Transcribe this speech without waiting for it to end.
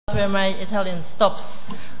where my Italian stops,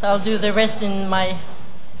 so I'll do the rest in my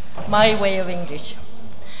way of English.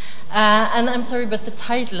 And I'm sorry, but the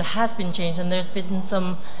title has been changed, and there's been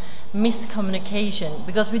some miscommunication,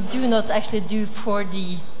 because we do not actually do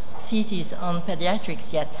 4D CTs on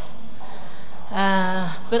pediatrics yet.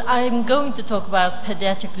 But I'm going to talk about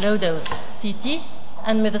pediatric low-dose CT,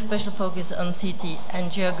 and with a special focus on CT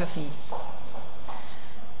angiographies.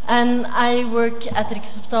 And I work at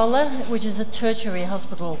Rikshospitalet, which is a tertiary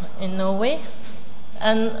hospital in Norway.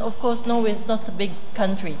 And of course, Norway is not a big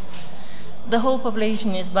country. The whole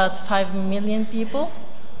population is about 5 million people,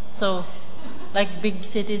 so like big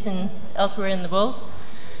cities elsewhere in the world.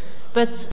 But